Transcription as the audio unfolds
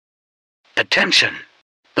Attention!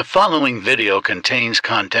 The following video contains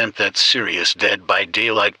content that serious Dead by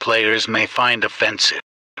Daylight players may find offensive.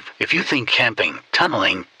 If you think camping,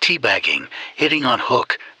 tunneling, teabagging, hitting on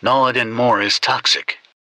hook, nod and more is toxic,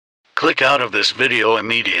 click out of this video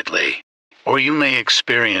immediately, or you may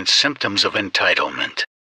experience symptoms of entitlement.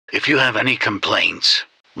 If you have any complaints,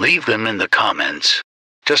 leave them in the comments.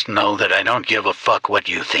 Just know that I don't give a fuck what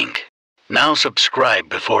you think. Now subscribe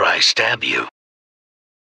before I stab you.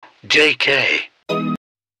 JK.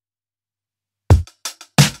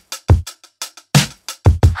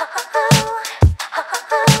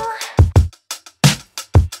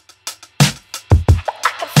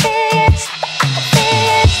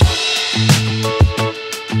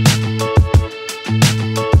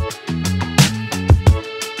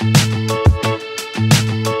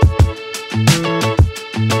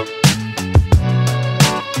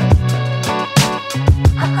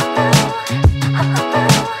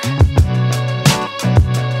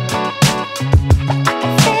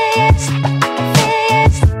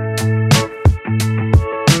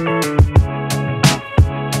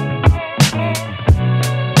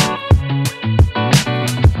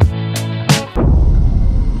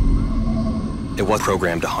 It was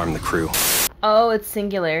programmed to harm the crew. Oh, it's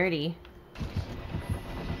Singularity.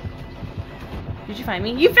 Did you find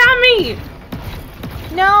me? You found me!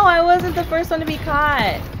 No, I wasn't the first one to be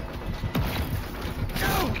caught.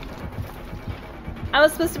 I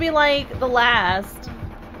was supposed to be like the last.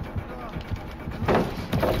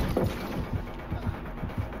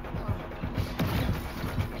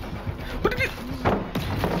 What did you...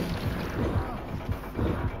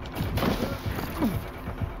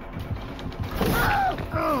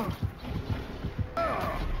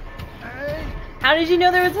 How did you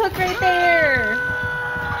know there was a hook right there?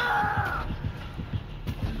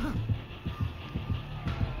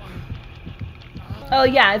 Oh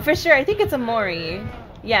yeah, for sure. I think it's a Mori.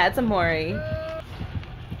 Yeah, it's a Mori.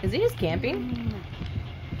 Is he just camping?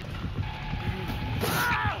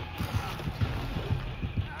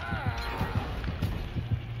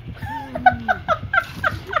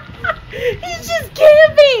 He's just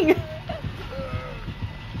camping!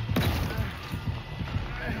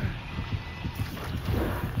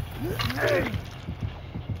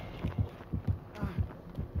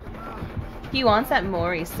 He wants that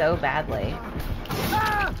Mori so badly.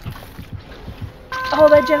 Oh,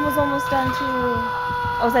 that gen was almost done too.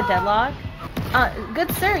 Oh, is that deadlock?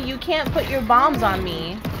 Good sir, you can't put your bombs on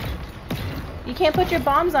me. You can't put your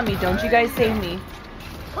bombs on me. Don't you guys save me.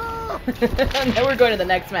 Now we're going to the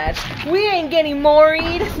next match. We ain't getting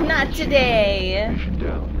Mori'd. Not today.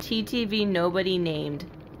 TTV nobody named.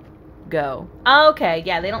 Go. Okay,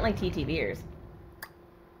 yeah, they don't like TTVers.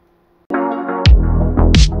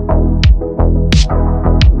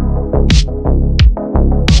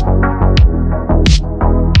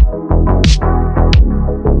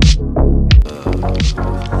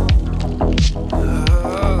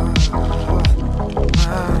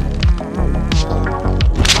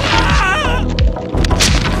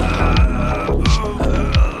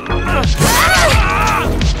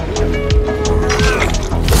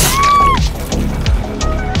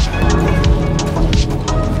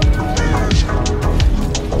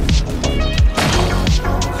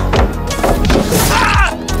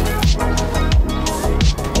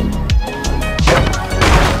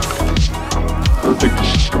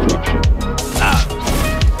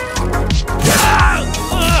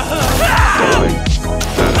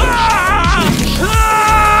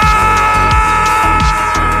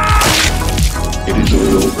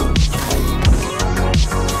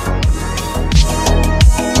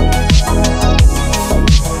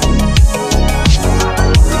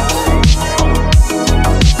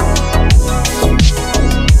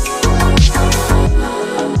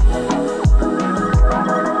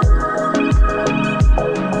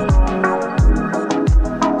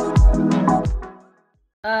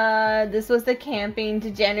 This was the camping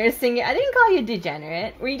degenerate singer. I didn't call you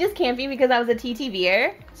degenerate. Were you just camping because I was a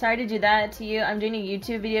TTVer? Sorry to do that to you. I'm doing a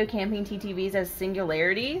YouTube video camping TTVs as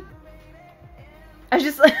Singularity. I was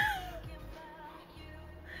just like...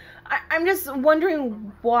 I'm just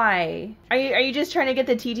wondering why. Are you just trying to get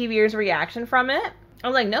the TTVers reaction from it? I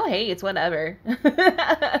was like, no hate, it's whatever.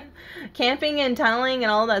 Camping and tunneling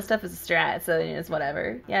and all that stuff is a strat, so it's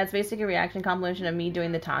whatever. Yeah, it's basically a reaction compilation of me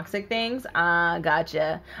doing the toxic things. Ah,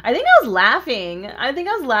 gotcha. I think I was laughing. I think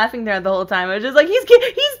I was laughing throughout the whole time. I was just like, he's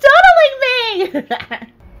tunneling me!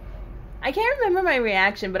 I can't remember my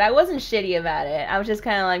reaction, but I wasn't shitty about it. I was just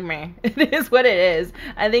kind of like, meh. It is what it is.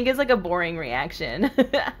 I think it's like a boring reaction.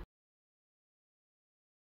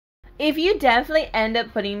 If you definitely end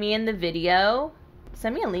up putting me in the video,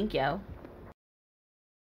 send me a link, yo.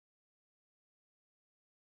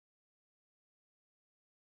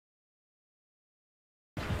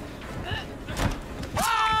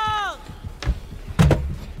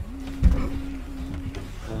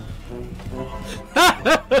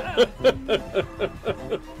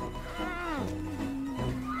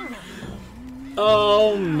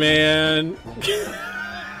 Oh man.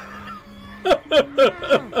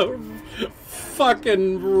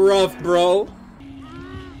 Fucking rough, bro.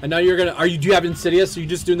 And now you're gonna do you have Insidious? Are you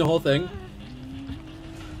just doing the whole thing?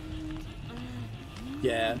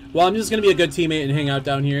 Yeah. Well, I'm just gonna be a good teammate and hang out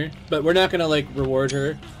down here. But we're not gonna like reward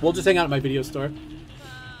her. We'll just hang out at my video store.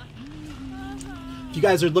 If you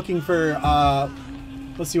guys are looking for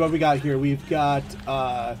let's see what we got here. We've got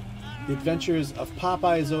The Adventures of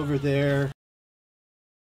Popeyes over there.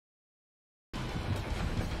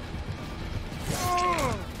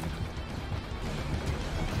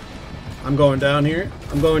 I'm going down here.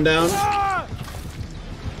 I'm going down.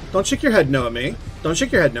 Don't shake your head no at me. Don't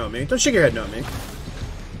shake your head no at me. Don't shake your head no at me.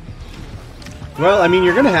 Well, I mean,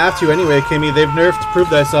 you're gonna have to anyway, Kimmy. They've nerfed Prove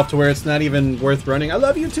Thyself to where it's not even worth running. I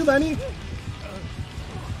love you too, Lenny.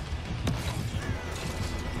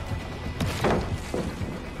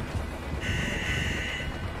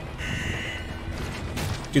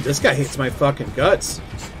 Dude, this guy hates my fucking guts.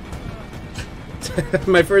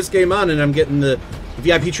 My first game on and I'm getting the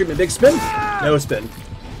VIP treatment. Big spin? No spin.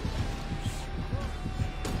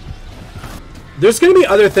 There's going to be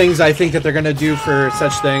other things I think that they're going to do for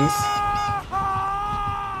such things.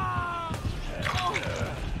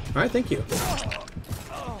 Alright, thank you.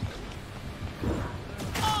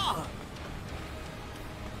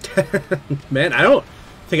 Man, I don't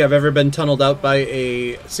think I've ever been tunneled out by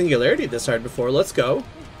a Singularity this hard before. Let's go.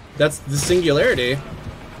 That's the Singularity.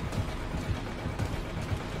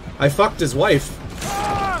 I fucked his wife.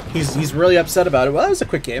 He's really upset about it. Well, that was a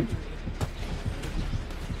quick game.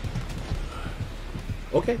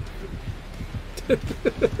 Okay.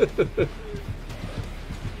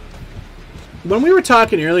 When we were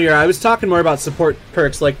talking earlier, I was talking more about support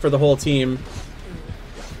perks, like for the whole team.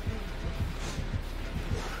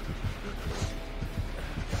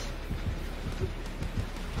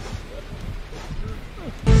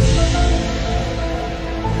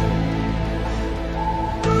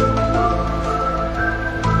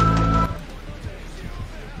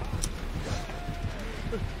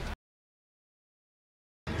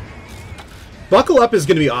 Buckle Up is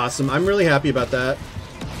going to be awesome. I'm really happy about that.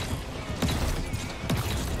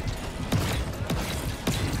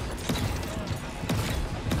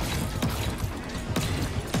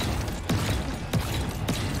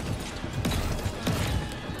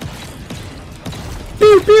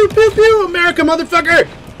 Pew, pew, pew, pew, America, motherfucker!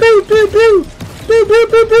 Pew, pew, pew! Pew, pew,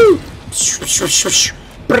 pew, pew!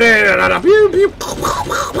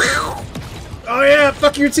 Oh yeah,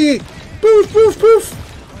 fuck your tea! Poof, poof, poof!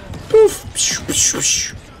 Poof!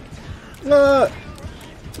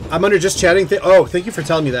 I'm under just chatting. Oh, thank you for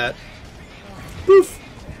telling me that. Poof!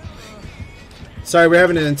 Sorry, we're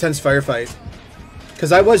having an intense firefight.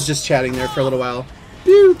 Because I was just chatting there for a little while.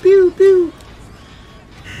 Pew, pew, pew!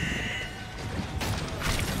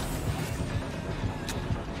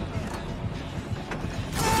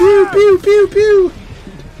 Pew, pew, pew, pew!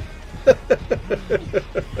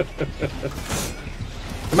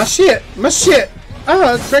 My shit! My shit!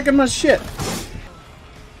 Oh, it's breaking my shit.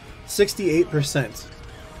 68%.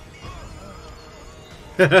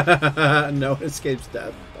 No one escapes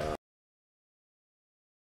death.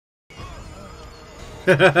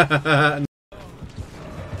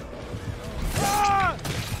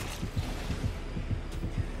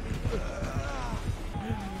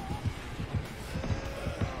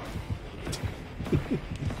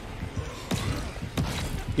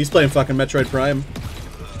 He's playing fucking Metroid Prime.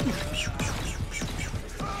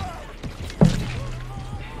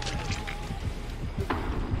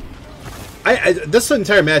 This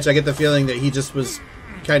entire match, I get the feeling that he just was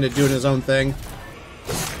kind of doing his own thing.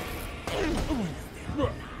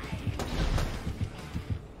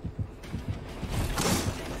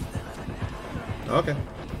 Okay.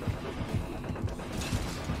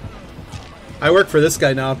 I work for this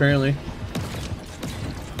guy now, apparently.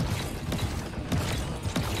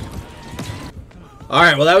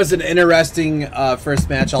 Alright, well that was an interesting first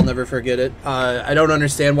match. I'll never forget it. I don't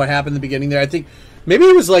understand what happened in the beginning there. I think maybe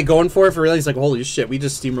he was like going for it for real. He's like, holy shit, we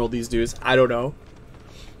just steamrolled these dudes. I don't know.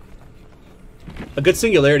 A good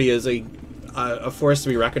Singularity is a force to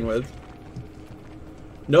be reckoned with.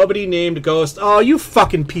 Nobody named Ghost. Oh, you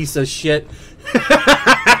fucking piece of shit.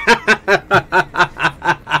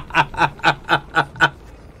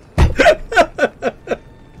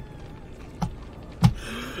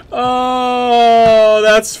 Oh,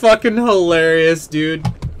 that's fucking hilarious, dude.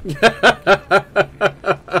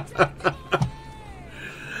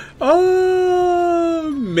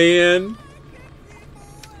 Oh, man.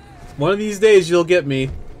 One of these days you'll get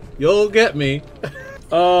me. You'll get me.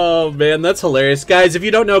 Oh man, that's hilarious. Guys, if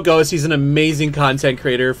you don't know Ghost, he's an amazing content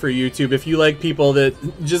creator for YouTube. If you like people that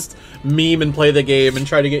just meme and play the game and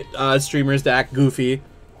try to get streamers to act goofy,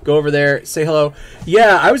 go over there, say hello.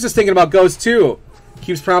 Yeah, I was just thinking about Ghost too.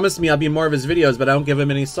 Keeps promising me I'll be in more of his videos, but I don't give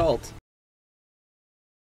him any salt.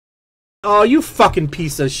 Oh, you fucking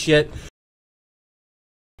piece of shit.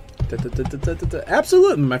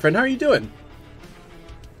 Absolutely, my friend. How are you doing?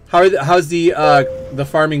 How's the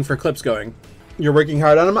farming for clips going? You're working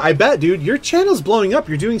hard on them? I bet, dude. Your channel's blowing up.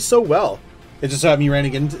 You're doing so well. It just had me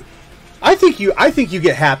running into... I think you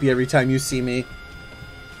get happy every time you see me.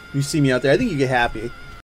 You see me out there. I think you get happy.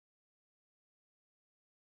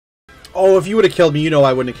 Oh, if you would have killed me, you know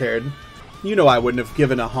I wouldn't have cared. You know I wouldn't have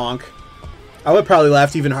given a honk. I would probably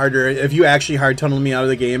laughed even harder if you actually hard tunneled me out of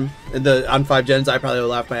the game. On 5 gens, I probably would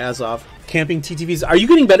have laughed my ass off. Camping TTVs. Are you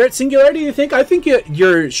getting better at Singularity, you think? I think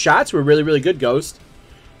your shots were really, really good, Ghost.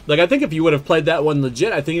 Like, I think if you would have played that one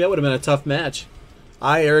legit, I think that would have been a tough match.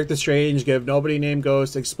 I, Eric the Strange, give nobody named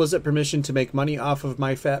Ghost explicit permission to make money off of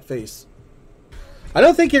my fat face. I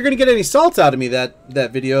don't think you're going to get any salt out of me that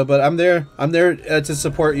video, but I'm there. I'm there to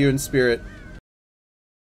support you in spirit.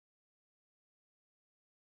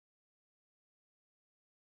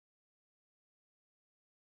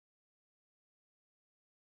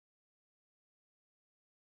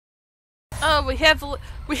 Oh, we have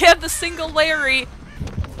the Singularity.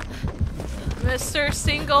 Mr.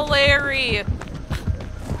 Singularity.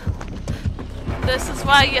 This is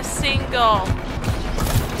why you're single.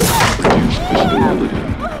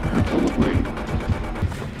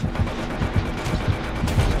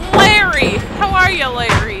 Larry! How are you,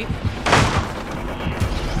 Larry?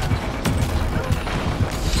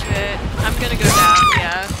 Shit. I'm gonna go down,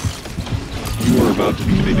 yeah. You are about to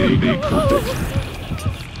be made a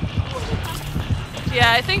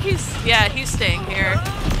Yeah, I think he's staying here.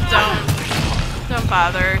 Don't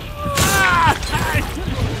bother.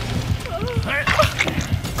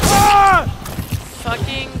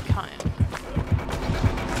 Fucking cunt.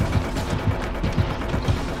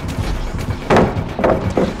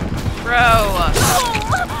 Bro.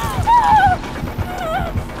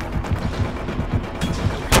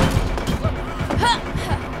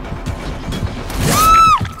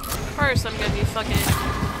 Of course I'm gonna be fucking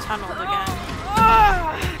tunneled again.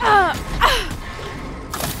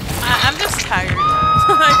 I'm just tired. I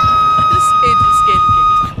just hate this game.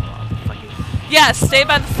 Yeah, stay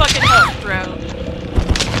by the fucking hook, bro.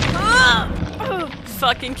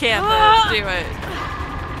 Fucking camp it. Do it.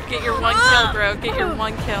 Get your 1 kill, bro. Get your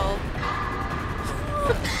 1 kill.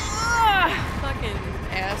 Fucking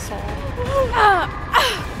asshole.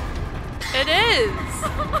 It is.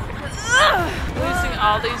 Losing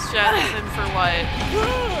all these gens and for what?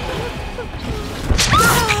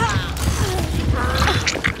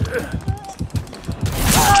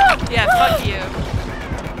 Yeah, fuck you.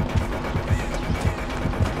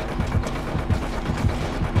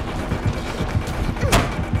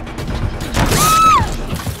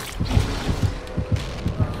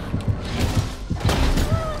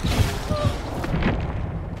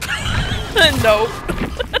 Nope.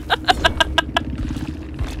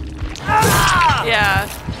 Yeah.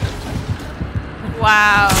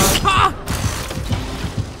 Wow.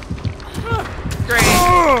 Great.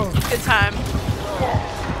 Good time.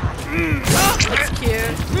 That's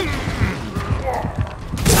cute.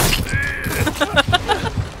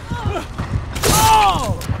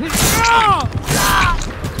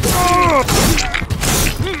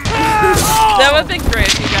 That would have been great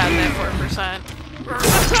if you got that 4%.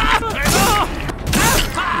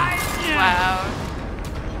 Wow.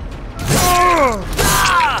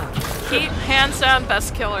 Keep hands down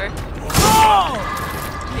best killer.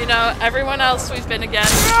 You know, everyone else we've been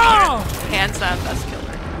against, hands down best killer.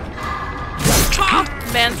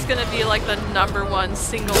 Man's gonna be like the #1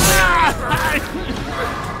 single player.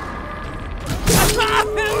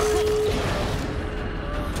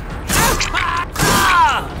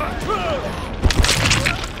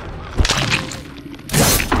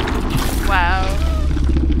 Wow.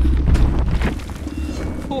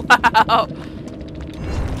 Wow.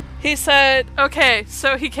 He said, okay,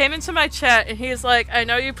 so he came into my chat and he's like, I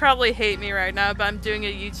know you probably hate me right now, but I'm doing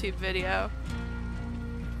a YouTube video.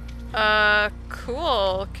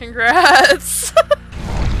 Cool. Congrats.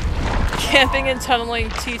 Camping and tunneling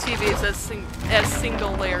TTVs as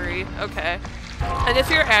Singularity. Okay. And if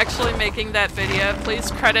you're actually making that video, please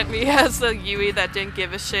credit me as the Yui that didn't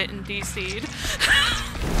give a shit and DC'd.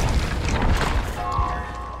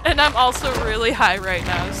 And I'm also really high right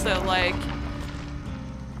now, so like,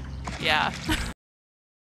 yeah.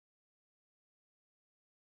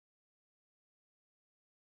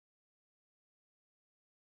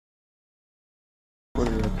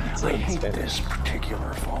 I hate Spanish. this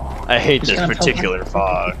particular fog. I hate this particular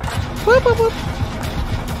fog. Whoop, whoop, whoop.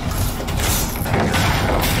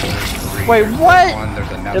 Wait,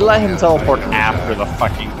 what? They let him teleport after the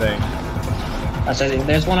fucking thing. So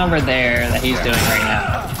there's one over there that he's doing right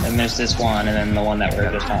now. And there's this one, and then the one that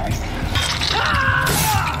we're just on.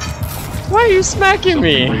 Why are you smacking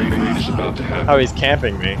me? Something about to happen. Oh, he's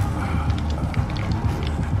camping me.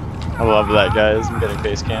 I love that, guys. I'm getting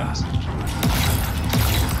base camps.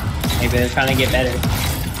 Maybe they're trying to get better.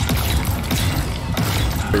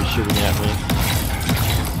 They're shooting at me.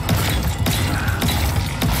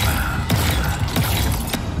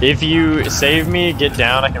 If you save me, get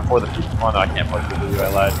down, I can pour the people. Oh no, I can't pour the people. I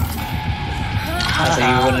lied. So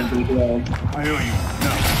you wouldn't be good. I owe you.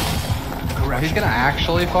 No. Correct. He's gonna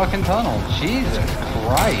actually fucking tunnel. Jesus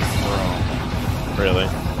Christ, bro. Really?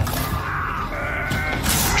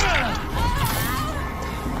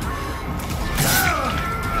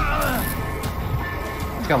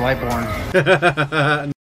 He's got Lightborn.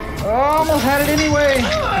 Oh, almost had it anyway.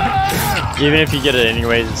 Even if you get it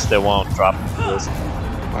anyways, it still won't drop into this.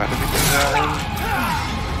 Why did we get that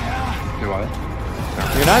Do what?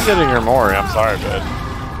 You're not getting your Mori, I'm sorry, but...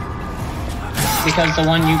 Because the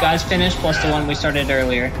one you guys finished plus the one we started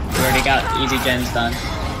earlier. We already got easy gens done.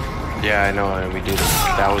 one? Yeah, I know, and we did.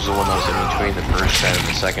 That was the one that was in between the first gen and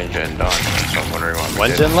the second gen done. So I'm wondering why we One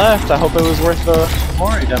did. gen left, I hope it was worth the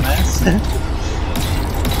Mori, dumbass.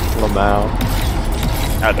 Lamau.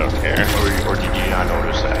 I don't care. Or did you not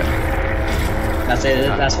notice that? That's it.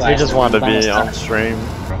 That's why He I just said wanted to be almost on done. stream.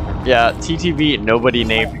 Yeah, TTV, nobody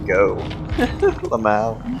named Go.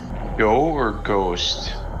 Lamau. Go or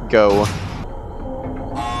Ghost? Go.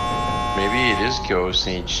 Maybe it is Ghost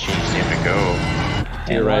and he just changed his name to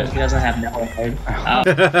Go. You're right. He doesn't have no head.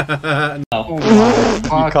 Oh.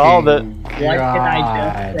 You called it. What did I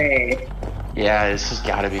just say? Yeah, this has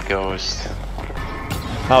gotta be Ghost.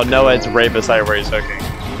 Oh no, it's right beside where he's hooking.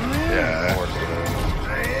 Yeah.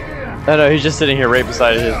 Oh no, he's just sitting here right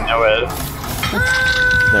beside his Noed.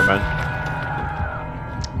 Never mind.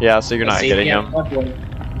 Yeah, so you're not See, getting yeah,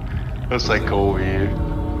 him. That's like Kobe.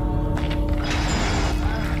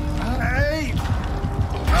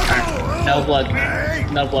 No blood.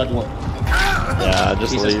 No blood. Yeah,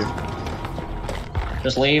 just Jesus. leave.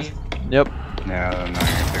 Just leave. Yep. No, I'm not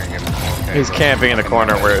gonna get him. Okay, He's camping in the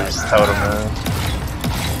corner where his totem is.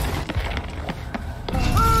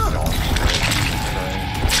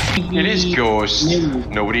 It is Ghost.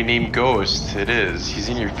 Nobody named Ghost. It is. He's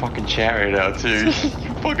in your fucking chat right now too. You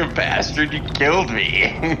fucking bastard! You killed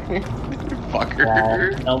me.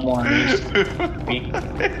 Fucker. No more.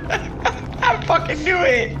 I fucking knew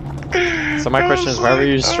it. So my question is, why were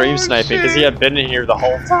you stream sniping? Because he had been in here the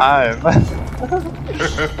whole time.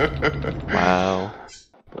 Wow.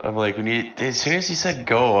 I'm like, as soon as he said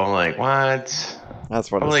go, I'm like, what? That's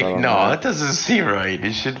what I'm it like, said on no, that. that doesn't seem right.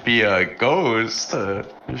 It should be a ghost.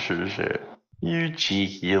 Sure shit. You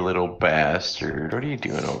cheeky little bastard. What are you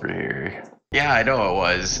doing over here? Yeah, I know it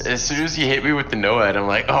was. As soon as you hit me with the no-ad, I'm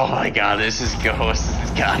like, oh my god, this is ghost. This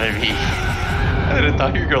has gotta be. And I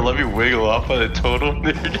thought you were gonna let me wiggle off on a totem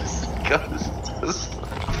there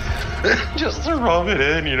just to rub it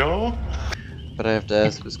in, you know? But I have to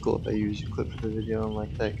ask if it's cool if I use your clip for the video and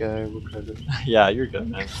like that guy will credit. Yeah, you're good,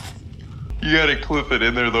 man. You gotta clip it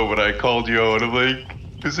in there though when I called you out. I'm like,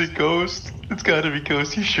 is it Ghost? It's gotta be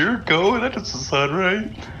Ghost. You sure? Go? That doesn't sound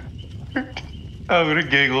right. I'm gonna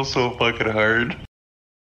giggle so fucking hard.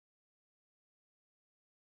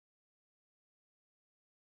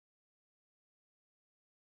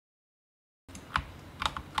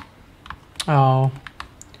 Oh.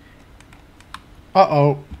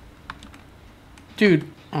 Uh-oh. Dude.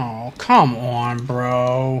 Oh, come on,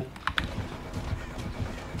 bro.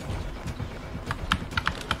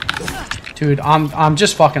 Dude, I'm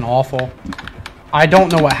just fucking awful. I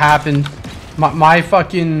don't know what happened. My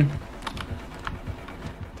fucking...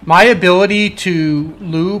 My ability to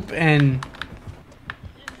loop and...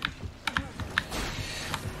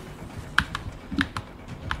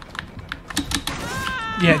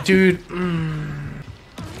 Yeah, dude.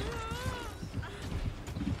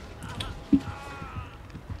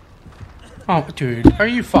 Oh, dude. Are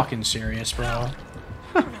you fucking serious, bro?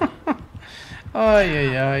 Ay,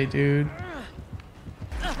 ay, ay, dude.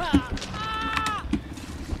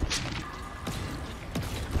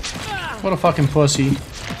 What a fucking pussy.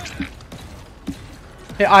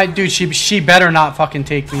 Hey, dude, she better not fucking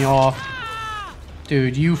take me off.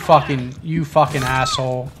 Dude, you fucking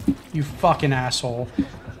asshole. You fucking asshole.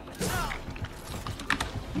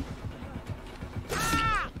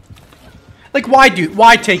 Like,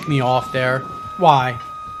 why take me off there? Why?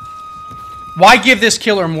 Why give this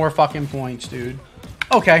killer more fucking points, dude?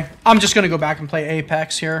 Okay, I'm just gonna go back and play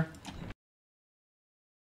Apex here.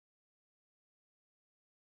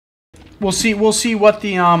 We'll see what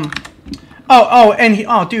the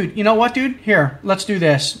dude, you know what, dude? Here, let's do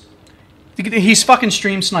this. He's fucking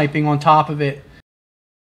stream sniping on top of it.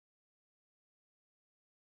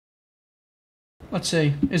 Let's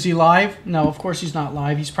see. Is he live? No, of course he's not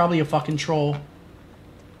live. He's probably a fucking troll.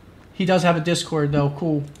 He does have a Discord though.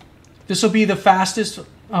 Cool. This will be the fastest.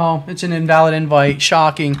 Oh, it's an invalid invite.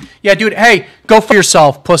 Shocking. Yeah, dude. Hey, go for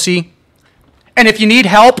yourself, pussy. And if you need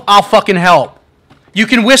help, I'll fucking help. You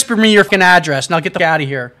can whisper me your fucking address. Now get the fuck out of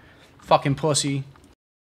here. Fucking pussy.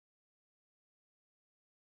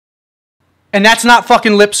 And that's not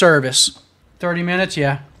fucking lip service. 30 minutes?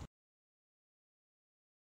 Yeah.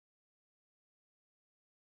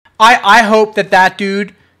 I hope that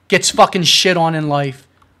dude gets fucking shit on in life.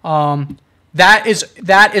 That is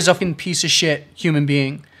a fucking piece of shit human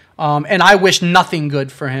being. And I wish nothing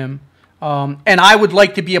good for him. And I would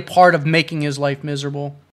like to be a part of making his life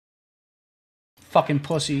miserable. Fucking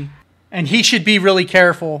pussy. And he should be really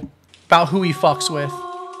careful about who he fucks with.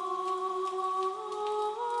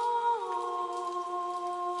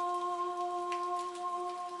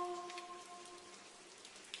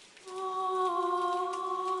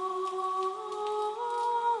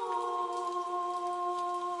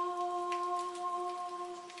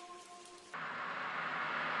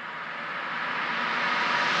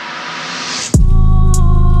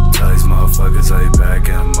 Motherfuckers lay back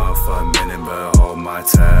and motherfuck minute, but hold my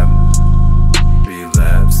tab.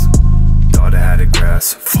 Relapse, thought I had a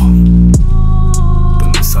grasp. Fuck.